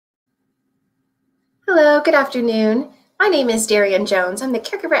Hello, good afternoon. My name is Darian Jones. I'm the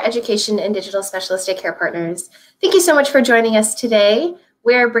Caregiver Education and Digital Specialist at Care Partners. Thank you so much for joining us today.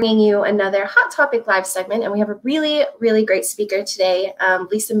 We're bringing you another Hot Topic Live segment, and we have a really great speaker today.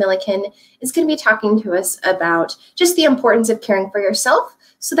 Lisa Milliken is going to be talking to us about just the importance of caring for yourself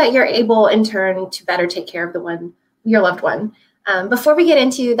so that you're able, in turn, to better take care of your loved one. Before we get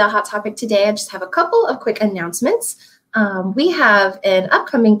into the hot topic today, I just have a couple of quick announcements. We have an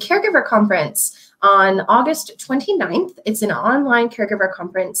upcoming caregiver conference on August 29th. It's an online caregiver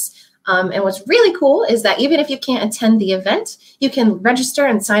conference. And what's really cool is that even if you can't attend the event, you can register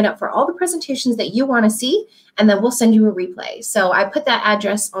and sign up for all the presentations that you want to see, and then we'll send you a replay. So I put that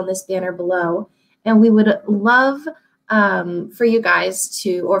address on this banner below, and we would love for you guys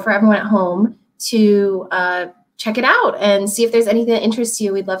to, or for everyone at home to check it out and see if there's anything that interests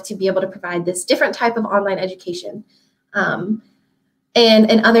you. We'd love to be able to provide this different type of online education.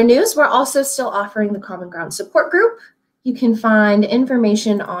 And in other news, we're also still offering the Common Ground support group. You can find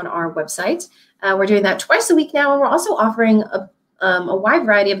information on our website. We're doing that twice a week now, and we're also offering a wide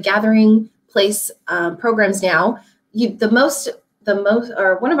variety of gathering place programs now.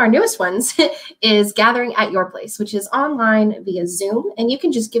 One of our newest ones is Gathering at Your Place, which is online via Zoom, and you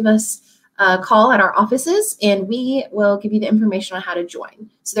can just give us a call at our offices, and we will give you the information on how to join.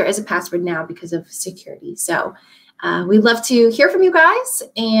 So there is a password now because of security. So we'd love to hear from you guys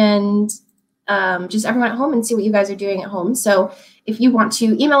and just everyone at home and see what you guys are doing at home. So if you want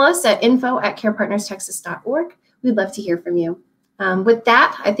to email us at info@carepartnerstexas.org, we'd love to hear from you. With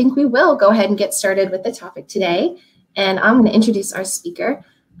that, I think we will go ahead and get started with the topic today. And I'm going to introduce our speaker,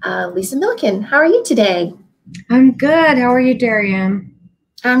 Lisa Milliken. How are you today? I'm good. How are you, Darian?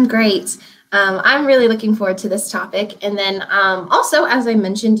 I'm great. I'm really looking forward to this topic. And then also, as I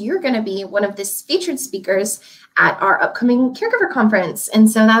mentioned, you're going to be one of the featured speakers at our upcoming caregiver conference. And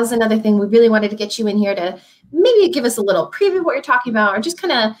so that was another thing we really wanted to get you in here to maybe give us a little preview of what you're talking about, or just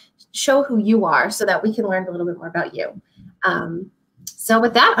kind of show who you are so that we can learn a little bit more about you. So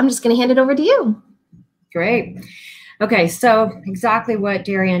with that, I'm just going to hand it over to you. Great. Okay, so exactly what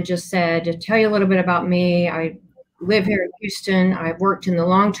Darian just said. To tell you a little bit about me, I live here in Houston. I've worked in the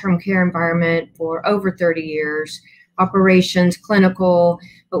long-term care environment for over 30 years, operations, clinical,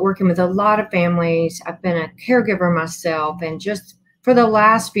 but working with a lot of families. I've been a caregiver myself, and just for the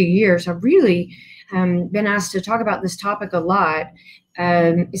last few years, I've really been asked to talk about this topic a lot,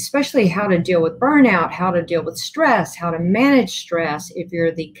 especially how to deal with burnout, how to deal with stress, how to manage stress. If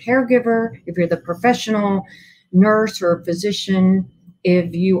you're the caregiver, if you're the professional nurse or physician,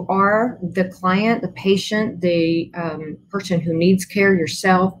 if you are the client, the patient, the person who needs care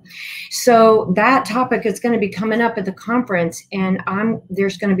yourself. So that topic is going to be coming up at the conference, and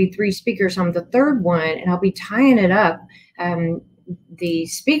there's going to be 3 speakers. I'm the third one, and I'll be tying it up, the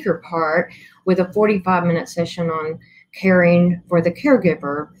speaker part, with a 45-minute session on caring for the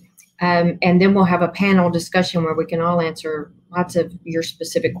caregiver. And then we'll have a panel discussion where we can all answer lots of your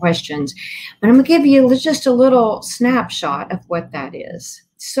specific questions. But I'm going to give you just a little snapshot of what that is.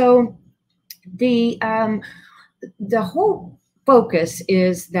 So the whole focus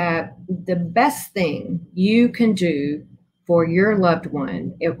is that the best thing you can do for your loved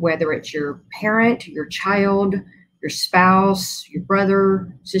one, whether it's your parent, your child, your spouse, your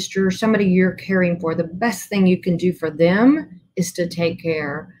brother, sister, somebody you're caring for, the best thing you can do for them is to take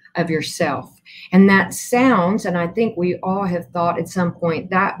care of yourself. And that sounds, and I think we all have thought at some point,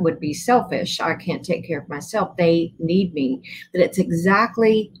 that would be selfish. I can't take care of myself. They need me. But it's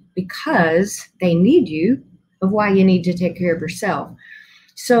exactly because they need you of why you need to take care of yourself.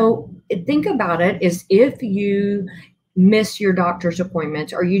 So think about it as if you miss your doctor's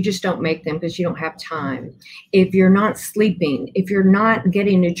appointments, or you just don't make them because you don't have time. If you're not sleeping, if you're not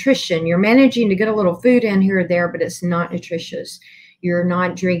getting nutrition, you're managing to get a little food in here or there, but it's not nutritious. You're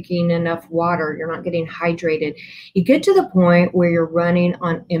not drinking enough water. You're not getting hydrated. You get to the point where you're running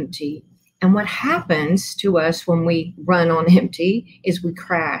on empty. And what happens to us when we run on empty is we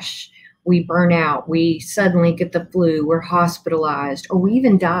crash, we burn out, we suddenly get the flu, we're hospitalized, or we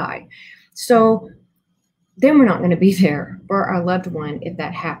even die. So then we're not going to be there for our loved one if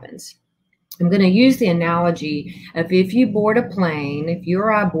that happens. I'm going to use the analogy of if you board a plane, if you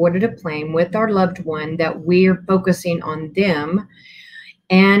or I boarded a plane with our loved one, that we're focusing on them.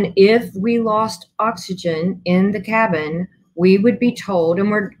 And if we lost oxygen in the cabin, we would be told, and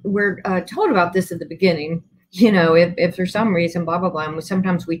we're told about this at the beginning, you know, if for some reason, blah, blah, blah, and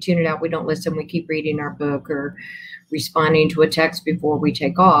sometimes we tune it out, we don't listen, we keep reading our book or responding to a text before we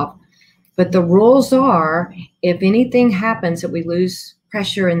take off. But the rules are, if anything happens that we lose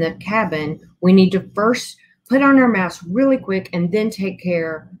pressure in the cabin, we need to first put on our mask really quick and then take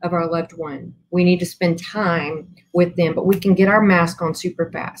care of our loved one. We need to spend time with them, but we can get our mask on super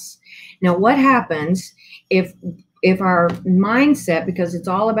fast. Now, what happens if our mindset, because it's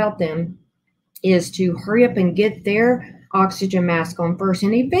all about them, is to hurry up and get their oxygen mask on first,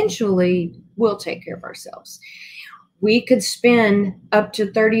 and eventually we'll take care of ourselves. We could spend up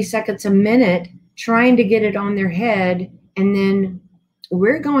to 30 seconds a minute trying to get it on their head, and then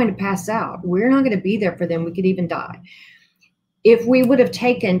we're going to pass out. We're not going to be there for them. We could even die. If we would have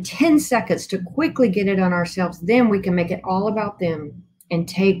taken 10 seconds to quickly get it on ourselves, then we can make it all about them and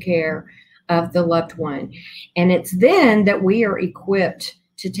take care of the loved one. And it's then that we are equipped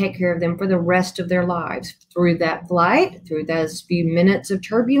to take care of them for the rest of their lives, through that flight, through those few minutes of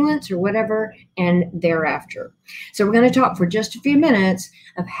turbulence or whatever, and thereafter. So we're going to talk for just a few minutes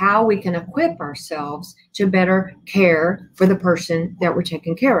of how we can equip ourselves to better care for the person that we're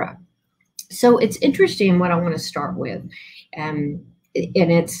taking care of. So it's interesting what I want to start with. And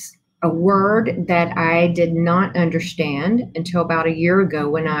it's a word that I did not understand until about a year ago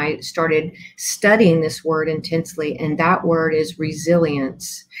when I started studying this word intensely, and that word is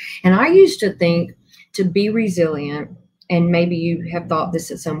resilience. And I used to think to be resilient, and maybe you have thought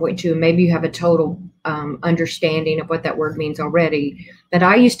this at some point too, maybe you have a total understanding of what that word means already, but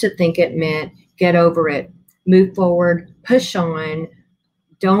I used to think it meant get over it, move forward, push on,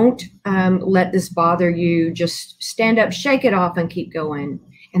 don't let this bother you, just stand up, shake it off, and keep going.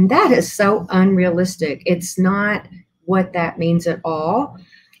 And that is so unrealistic. It's not what that means at all.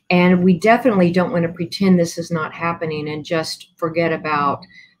 And we definitely don't want to pretend this is not happening and just forget about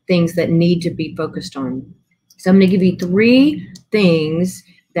things that need to be focused on. So I'm going to give you 3 things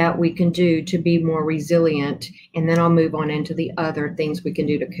that we can do to be more resilient, and then I'll move on into the other things we can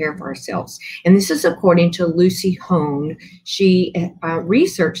do to care for ourselves. And this is according to Lucy Hone. She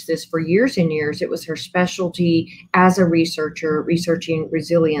researched this for years and years. It was her specialty as a researcher, researching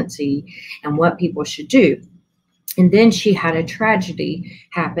resiliency and what people should do. And then she had a tragedy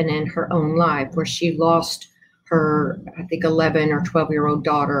happen in her own life where she lost her, I think, 11 or 12-year-old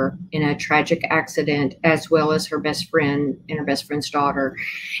daughter in a tragic accident, as well as her best friend and her best friend's daughter.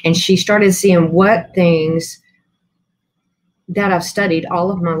 And she started seeing what things that I've studied all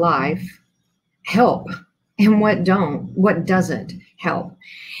of my life help and what doesn't help.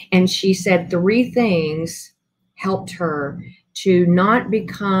 And she said 3 things helped her to not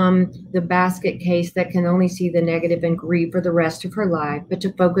become the basket case that can only see the negative and grieve for the rest of her life, but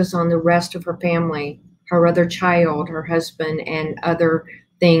to focus on the rest of her family, her other child, her husband, and other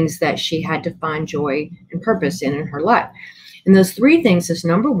things that she had to find joy and purpose in her life. And those 3 things is,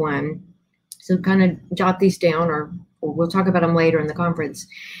 number 1, so kind of jot these down, or we'll talk about them later in the conference,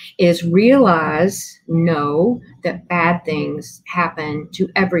 is know that bad things happen to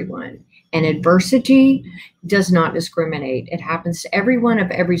everyone. And adversity does not discriminate. It happens to everyone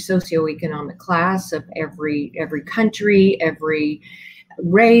of every socioeconomic class, of every country, every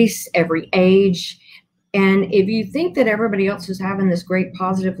race, every age. And if you think that everybody else is having this great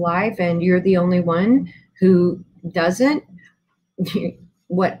positive life and you're the only one who doesn't,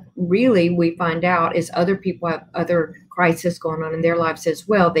 what really we find out is other people have other crises going on in their lives as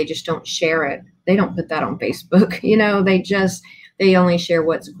well. They just don't share it. They don't put that on Facebook. They only share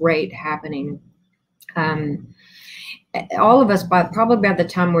what's great happening. All of us, probably by the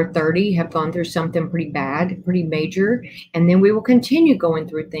time we're 30, have gone through something pretty bad, pretty major, and then we will continue going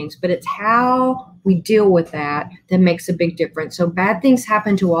through things. But it's how we deal with that makes a big difference. So bad things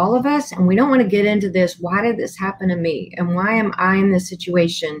happen to all of us, and we don't want to get into this. Why did this happen to me? And why am I in this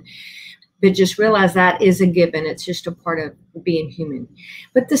situation? But just realize that is a given. It's just a part of being human.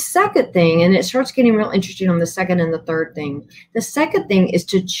 But the second thing, and it starts getting real interesting on the second and the third thing. The second thing is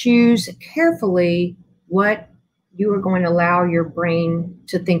to choose carefully what you are going to allow your brain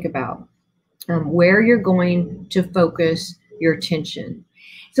to think about, where you're going to focus your attention.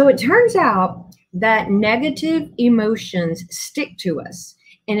 So it turns out that negative emotions stick to us,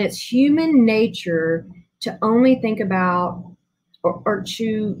 and it's human nature to only think about or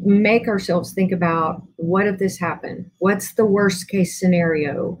to make ourselves think about, what if this happened? What's the worst case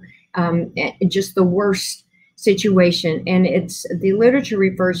scenario? Just the worst situation. And the literature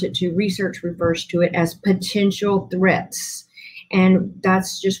research refers to it as potential threats. And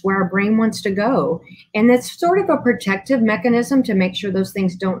that's just where our brain wants to go. And that's sort of a protective mechanism to make sure those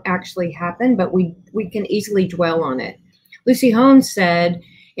things don't actually happen, but we can easily dwell on it. Lucy Hone said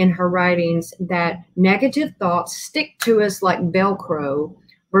in her writings that negative thoughts stick to us like Velcro,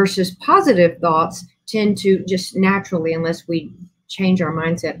 versus positive thoughts tend to just naturally, unless we change our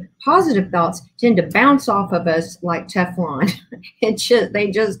mindset, positive thoughts tend to bounce off of us like Teflon.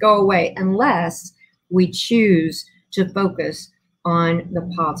 They just go away unless we choose to focus on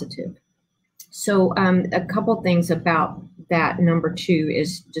the positive. So a couple things about that. Number 2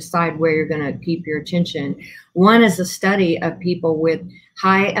 is decide where you're going to keep your attention. One is a study of people with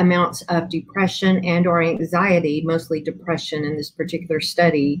high amounts of depression and or anxiety, mostly depression in this particular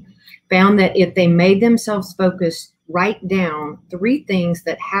study, found that if they made themselves focus, write down 3 things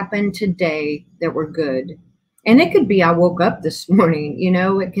that happened today that were good. And it could be, I woke up this morning,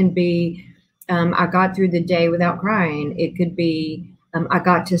 it can be, I got through the day without crying. It could be, I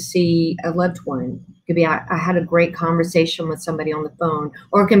got to see a loved one. It could be, I had a great conversation with somebody on the phone,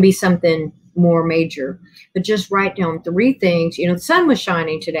 or it can be something more major. But just write down 3 things. The sun was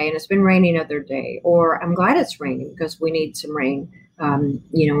shining today and it's been raining another day, or I'm glad it's raining because we need some rain,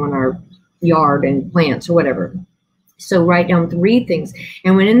 in our yard and plants or whatever. So write down 3 things.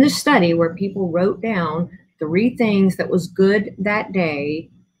 And when in this study where people wrote down 3 things that was good that day,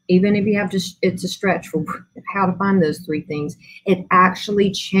 even if you have to, it's a stretch for how to find those 3 things, it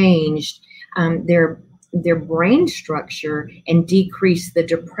actually changed their brain structure and decreased the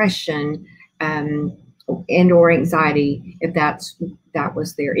depression and or anxiety, if that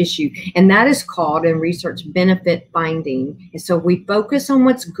was their issue. And that is called in research benefit finding. And so we focus on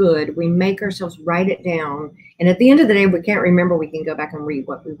what's good, we make ourselves write it down, and at the end of the day, if we can't remember, we can go back and read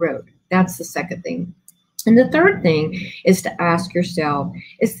what we wrote. That's the second thing. And the third thing is to ask yourself,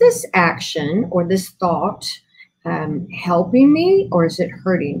 is this action or this thought helping me, or is it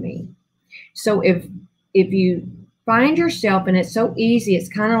hurting me? So if you find yourself, and it's so easy, it's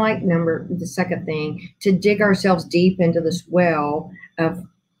kind of like the second thing, to dig ourselves deep into this well of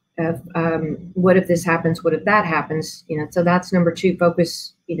what if this happens, what if that happens, so that's number 2,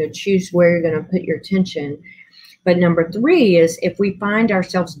 focus, choose where you're going to put your attention. But number 3 is if we find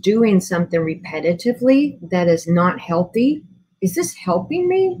ourselves doing something repetitively that is not healthy, is this helping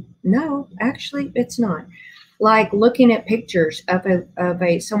me? No, actually, it's not. Like looking at pictures of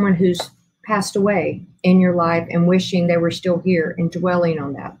someone who's passed away in your life and wishing they were still here and dwelling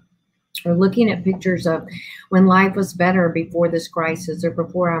on that. Or looking at pictures of when life was better before this crisis or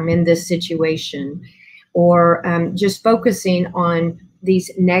before I'm in this situation. Or just focusing on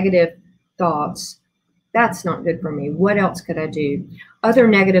these negative thoughts. That's not good for me. What else could I do? Other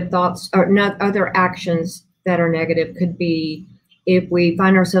negative thoughts or other actions that are negative could be if we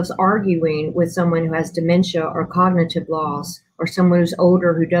find ourselves arguing with someone who has dementia or cognitive loss, or someone who's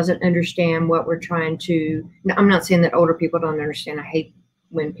older who doesn't understand what we're trying to. I'm not saying that older people don't understand. I hate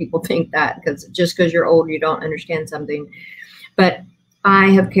when people think that, because just because you're old, you don't understand something. But I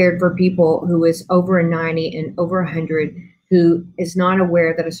have cared for people who is over 90 and over 100 who is not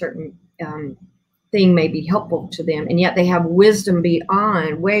aware that a certain thing may be helpful to them, and yet they have wisdom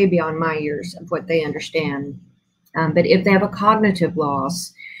way beyond my years of what they understand. But if they have a cognitive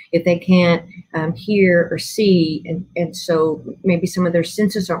loss, if they can't hear or see, and so maybe some of their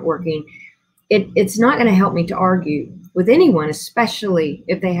senses aren't working, it's not going to help me to argue with anyone, especially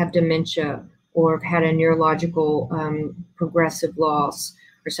if they have dementia or have had a neurological progressive loss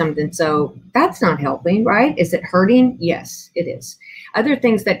or something. So that's not helping, right? Is it hurting? Yes, it is. Other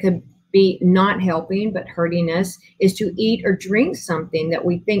things that could be not helping but hurting us is to eat or drink something that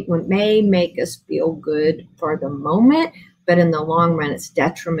we think may make us feel good for the moment, but in the long run, it's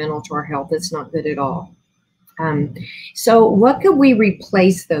detrimental to our health. It's not good at all. So what could we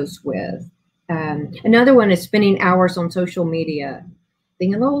replace those with? Another one is spending hours on social media,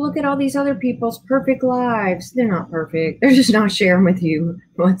 thinking, oh, look at all these other people's perfect lives. They're not perfect. They're just not sharing with you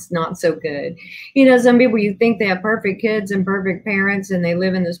what's not so good. Some people, you think they have perfect kids and perfect parents and they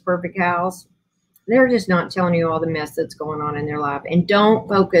live in this perfect house. They're just not telling you all the mess that's going on in their life. And don't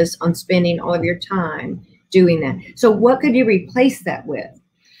focus on spending all of your time doing that. So what could you replace that with?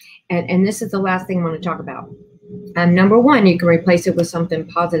 And this is the last thing I want to talk about. Number 1, you can replace it with something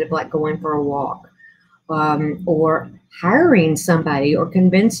positive, like going for a walk, or hiring somebody, or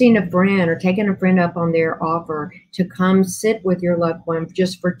convincing a friend, or taking a friend up on their offer to come sit with your loved one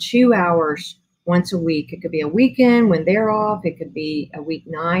just for 2 hours once a week. It could be a weekend when they're off. It could be a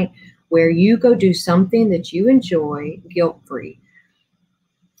weeknight where you go do something that you enjoy guilt-free.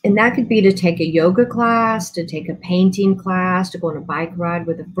 And that could be to take a yoga class, to take a painting class, to go on a bike ride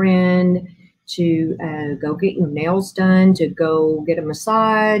with a friend, to go get your nails done, to go get a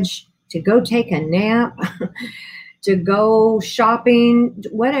massage, to go take a nap, to go shopping,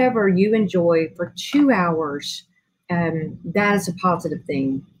 whatever you enjoy for 2 hours. That is a positive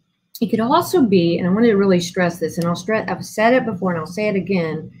thing. It could also be, and I want to really stress this, and I've said it before and I'll say it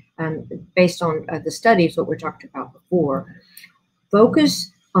again, based on the studies, what we talked about before.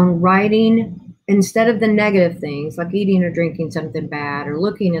 Focus on writing instead of the negative things like eating or drinking something bad or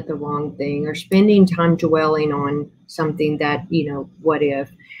looking at the wrong thing or spending time dwelling on something that, what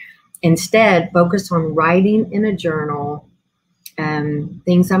if, instead focus on writing in a journal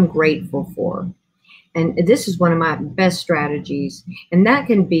things I'm grateful for. And this is one of my best strategies. And that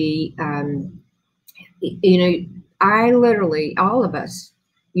can be, I literally, all of us,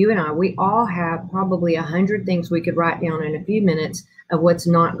 you and I, we all have probably 100 things we could write down in a few minutes of what's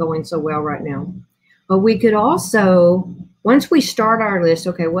not going so well right now. But we could also, once we start our list,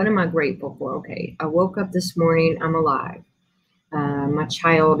 okay, what am I grateful for? Okay, I woke up this morning, I'm alive. My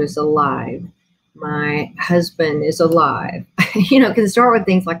child is alive. My husband is alive. Can start with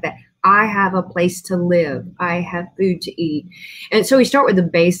things like that. I have a place to live. I have food to eat. And so we start with the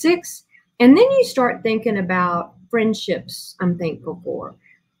basics, and then you start thinking about friendships I'm thankful for.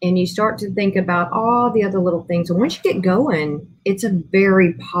 And you start to think about all the other little things. And once you get going, it's a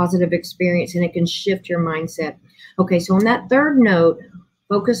very positive experience, and it can shift your mindset. Okay, so on that third note,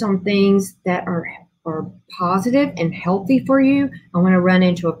 focus on things that are positive and healthy for you. I want to run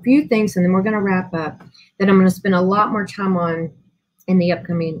into a few things, and then we're going to wrap up, that I'm going to spend a lot more time on in the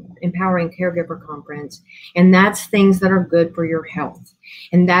upcoming Empowering Caregiver Conference. And that's things that are good for your health.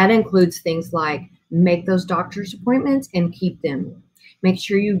 And that includes things like make those doctor's appointments and keep them. Make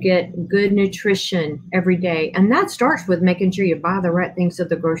sure you get good nutrition every day. And that starts with making sure you buy the right things at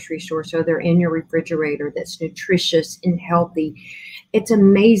the grocery store so they're in your refrigerator, that's nutritious and healthy. It's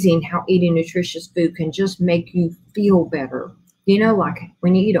amazing how eating nutritious food can just make you feel better. Like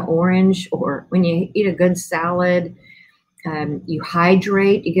when you eat an orange or when you eat a good salad, you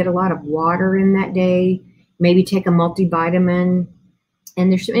hydrate, you get a lot of water in that day, maybe take a multivitamin.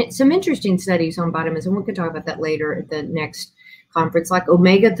 And there's some interesting studies on vitamins, and we can talk about that later at the next conference, like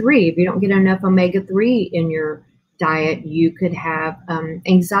omega-3. If you don't get enough omega-3 in your diet, you could have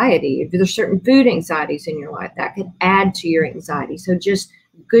anxiety. If there's certain food anxieties in your life, that could add to your anxiety. So just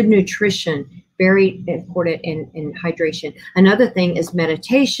good nutrition, very important, in hydration. Another thing is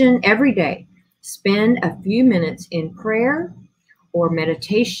meditation every day. Spend a few minutes in prayer or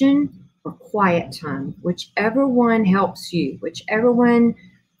meditation or quiet time, whichever one helps you, whichever one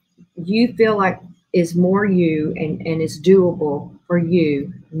you feel like is more you and is doable for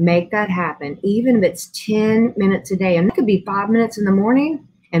you. Make that happen, even if it's 10 minutes a day. And that could be 5 minutes in the morning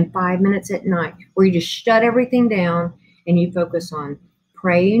and 5 minutes at night, where you just shut everything down and you focus on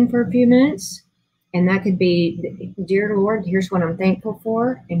praying for a few minutes. And that could be, dear Lord, here's what I'm thankful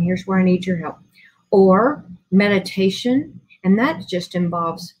for, and here's where I need your help. Or meditation, and that just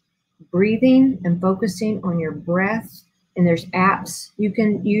involves breathing and focusing on your breath. And there's apps you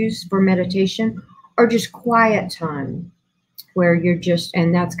can use for meditation, or just quiet time where you're just,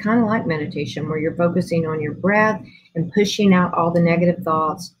 and that's kind of like meditation, where you're focusing on your breath and pushing out all the negative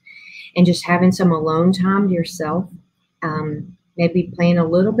thoughts and just having some alone time to yourself. Maybe playing a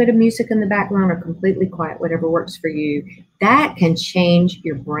little bit of music in the background or completely quiet, whatever works for you. That can change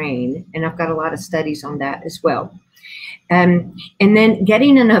your brain. And I've got a lot of studies on that as well. And then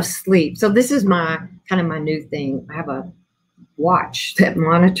getting enough sleep. So this is my new thing. I have a watch that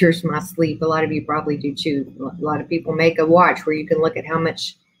monitors my sleep. A lot of you probably do too. A lot of people make a watch where you can look at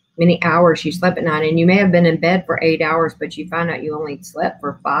many hours you slept at night. And you may have been in bed for 8 hours, but you find out you only slept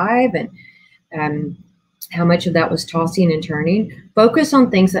for 5. And how much of that was tossing and turning. Focus on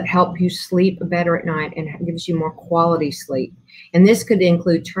things that help you sleep better at night and gives you more quality sleep. And this could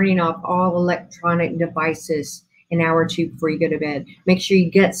include turning off all electronic devices an hour or two before you go to bed. Make sure you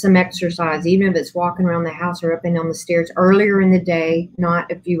get some exercise, even if it's walking around the house or up and down the stairs earlier in the day,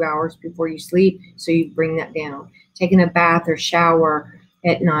 not a few hours before you sleep, so you bring that down. Taking a bath or shower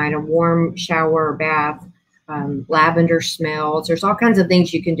at night, a warm shower or bath, lavender smells. There's all kinds of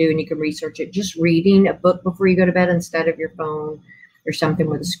things you can do, and you can research it. Just reading a book before you go to bed instead of your phone or something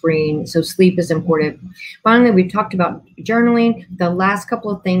with a screen. So sleep is important. Finally, we've talked about journaling. The last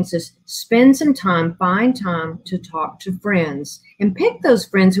couple of things is spend some time, find time to talk to friends, and pick those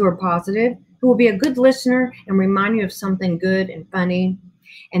friends who are positive, who will be a good listener and remind you of something good and funny.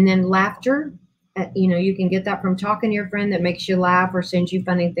 And then laughter. You can get that from talking to your friend that makes you laugh or sends you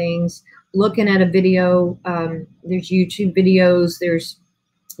funny things. Looking at a video, there's YouTube videos, there's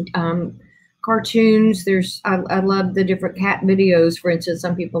cartoons, I love the different cat videos, for instance.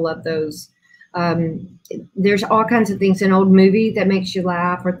 Some people love those. There's all kinds of things. An old movie that makes you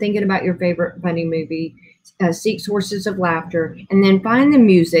laugh, or thinking about your favorite funny movie. Seek sources of laughter, and then find the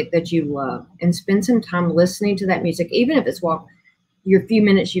music that you love and spend some time listening to that music, even if it's your few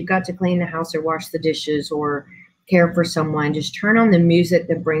minutes you've got to clean the house or wash the dishes or care for someone, just turn on the music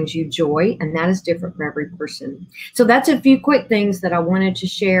that brings you joy, and that is different for every person. So that's a few quick things that I wanted to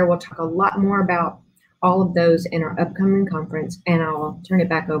share. We'll talk a lot more about all of those in our upcoming conference, and I'll turn it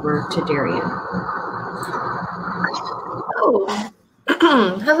back over to Darian. Oh,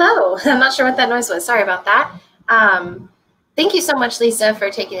 hello. I'm not sure what that noise was. Sorry about that. Thank you so much, Lisa, for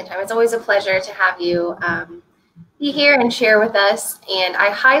taking the time. It's always a pleasure to have you be here and share with us. And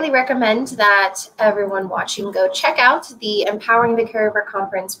I highly recommend that everyone watching go check out the Empowering the Caregiver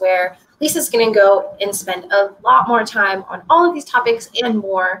conference, where Lisa's going to go and spend a lot more time on all of these topics and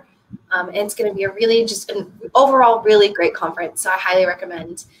more. And it's going to be a really just an overall really great conference. So I highly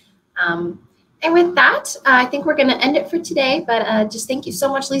recommend. And with that, I think we're going to end it for today. But just thank you so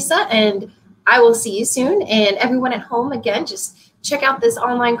much, Lisa. And I will see you soon. And everyone at home, again, just check out this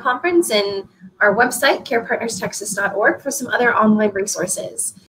online conference and our website, carepartnerstexas.org, for some other online resources.